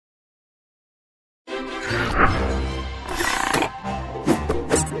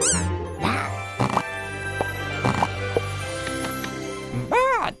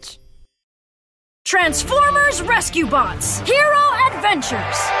But Transformers Rescue Bots! Hero Adventures!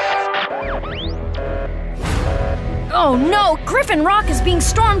 Oh no! Griffin Rock is being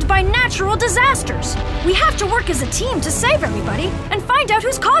stormed by natural disasters! We have to work as a team to save everybody and find out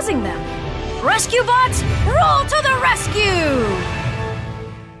who's causing them! Rescue Bots, roll to the rescue!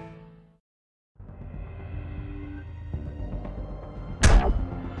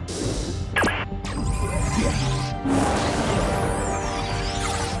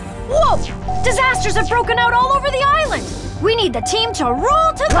 Whoa! Disasters have broken out all over the island! We need the team to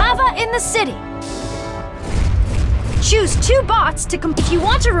roll to lava in the city! Choose 2 bots to if you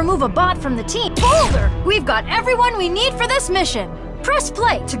want to remove a bot from the team. Boulder! We've got everyone we need for this mission. Press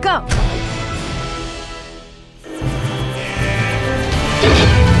play to go.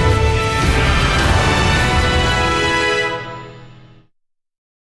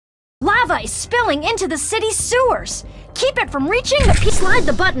 Lava is spilling into the city's sewers. Keep it from reaching the slide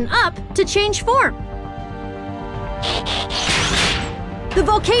the button up to change form. The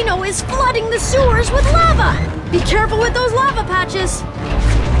volcano is flooding the sewers with lava! Be careful with those lava patches!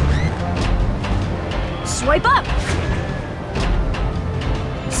 Swipe up!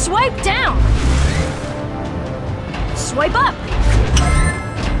 Swipe down! Swipe up!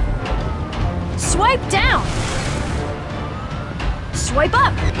 Swipe down! Swipe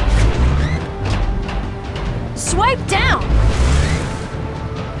up! Swipe down!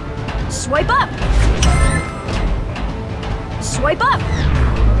 Swipe up! Swipe up!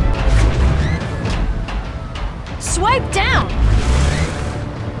 Swipe down!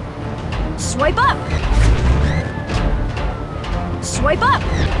 Swipe up! Swipe up!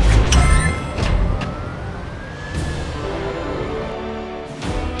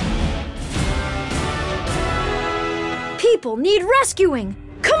 People need rescuing!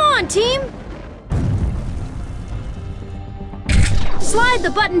 Come on, team! Slide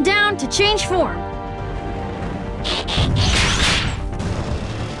the button down to change form.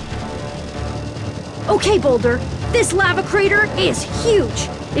 Okay, Boulder, this lava crater is huge.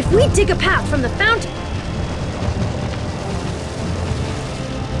 If we dig a path from the fountain...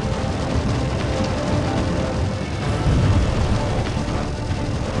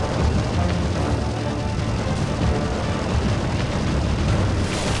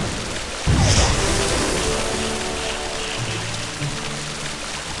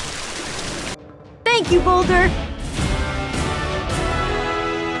 Thank you, Boulder.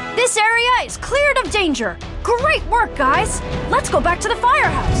 This area is cleared of danger. Great work, guys. Let's go back to the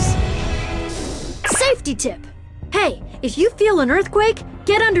firehouse. Safety tip. Hey, if you feel an earthquake,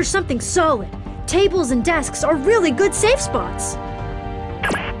 get under something solid. Tables and desks are really good safe spots.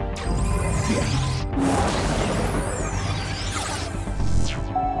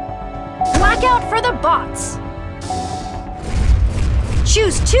 Blackout for the bots.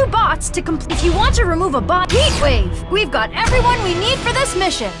 Choose 2 bots to complete. If you want to remove a bot, Heatwave! We've got everyone we need for this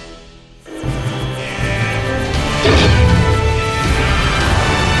mission.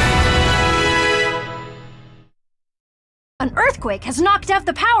 An earthquake has knocked out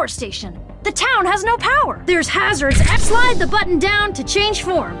the power station. The town has no power. There's hazards. Slide the button down to change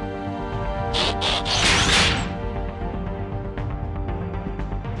form.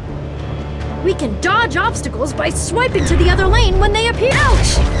 We can dodge obstacles by swiping to the other lane when they appear.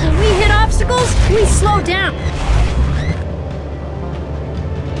 Ouch! When we hit obstacles, we slow down.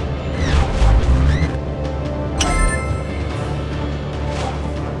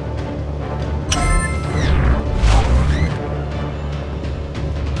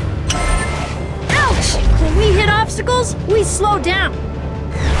 Ouch! When we hit obstacles, we slow down.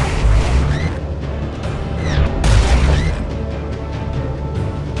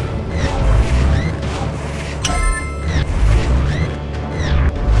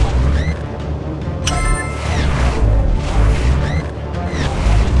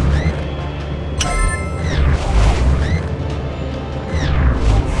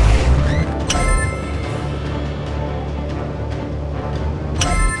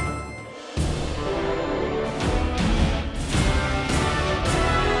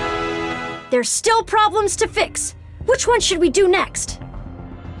 There's still problems to fix. Which one should we do next?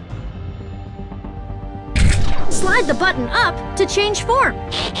 Slide the button up to change form.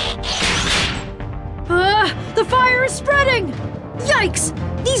 The fire is spreading! Yikes!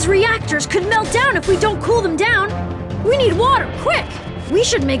 These reactors could melt down if we don't cool them down. We need water, quick! We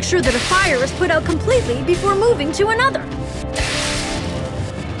should make sure that a fire is put out completely before moving to another.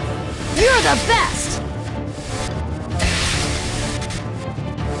 You're the best!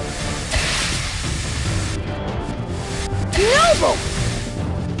 unstoppable!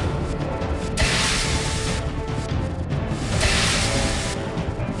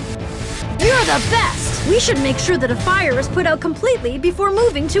 You're the best! We should make sure that a fire is put out completely before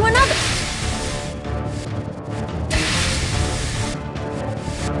moving to another.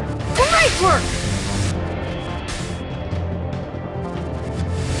 Great work!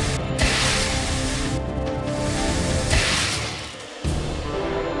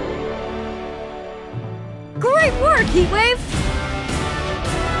 Great work, Heatwave!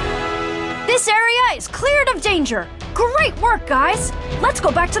 This area is cleared of danger. Great work, guys! Let's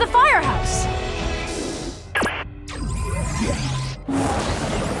go back to the firehouse.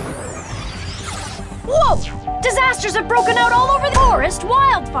 Whoa! Disasters have broken out all over the forest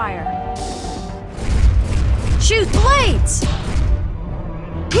wildfire. Shoot blades!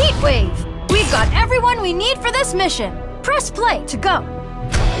 Heatwave! We've got everyone we need for this mission. Press play to go.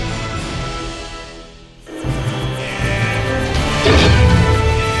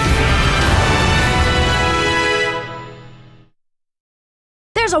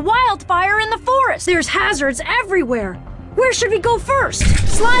 There's a wildfire in the forest! There's hazards everywhere! Where should we go first?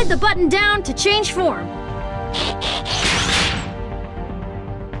 Slide the button down to change form.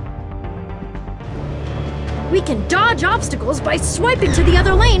 We can dodge obstacles by swiping to the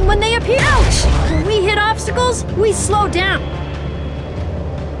other lane when they appear. Ouch! When we hit obstacles, we slow down.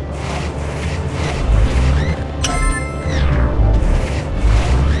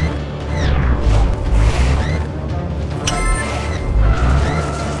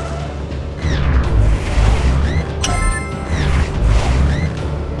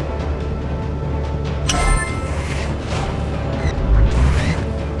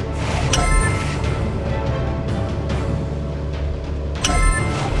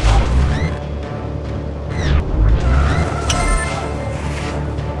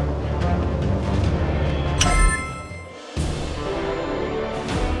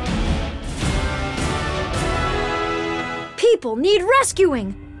 People need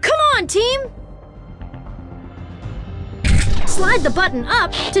rescuing! Come on, team! Slide the button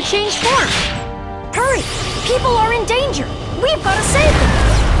up to change form. Hurry! People are in danger! We've got to save them!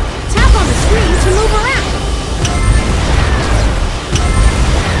 Tap on the screen to move around.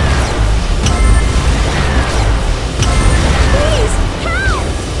 Please, help!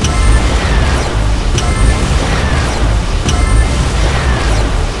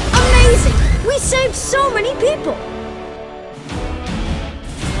 Amazing! We saved so many people!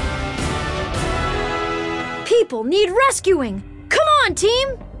 People need rescuing! Come on,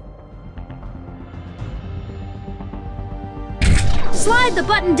 team! Slide the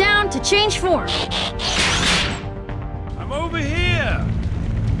button down to change form. I'm over here!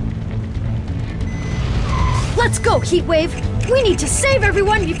 Let's go, Heatwave! We need to save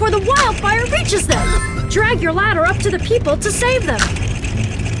everyone before the wildfire reaches them! Drag your ladder up to the people to save them!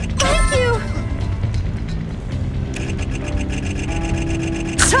 Thank you!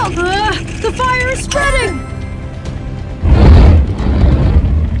 The fire is spreading!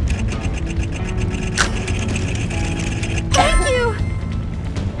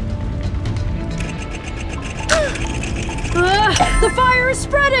 The fire is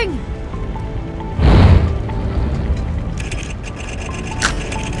spreading!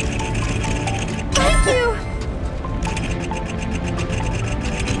 Thank you!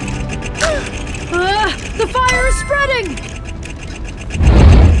 The fire is spreading!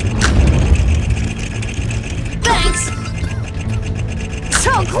 Thanks!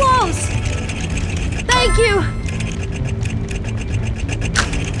 So close! Thank you!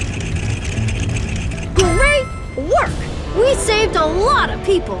 Great work! We saved a lot of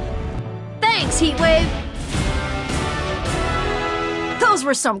people! Thanks, Heatwave! Those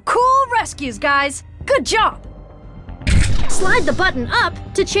were some cool rescues, guys! Good job! Slide the button up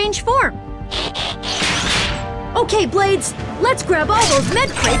to change form. Okay, Blades, let's grab all those med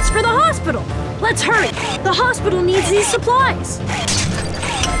crates for the hospital! Let's hurry! The hospital needs these supplies!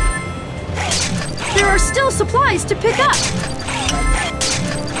 There are still supplies to pick up!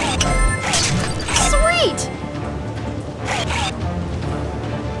 Sweet!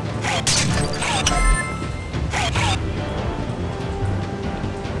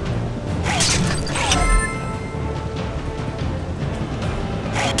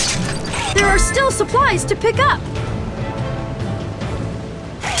 There are still supplies to pick up!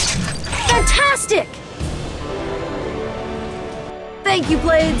 Fantastic! Thank you,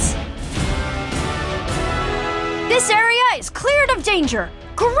 Blades! This area is cleared of danger!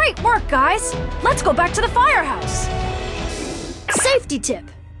 Great work, guys! Let's go back to the firehouse! Safety tip!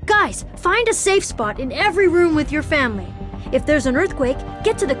 Guys, find a safe spot in every room with your family. If there's an earthquake,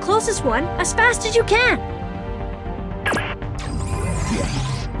 get to the closest one as fast as you can.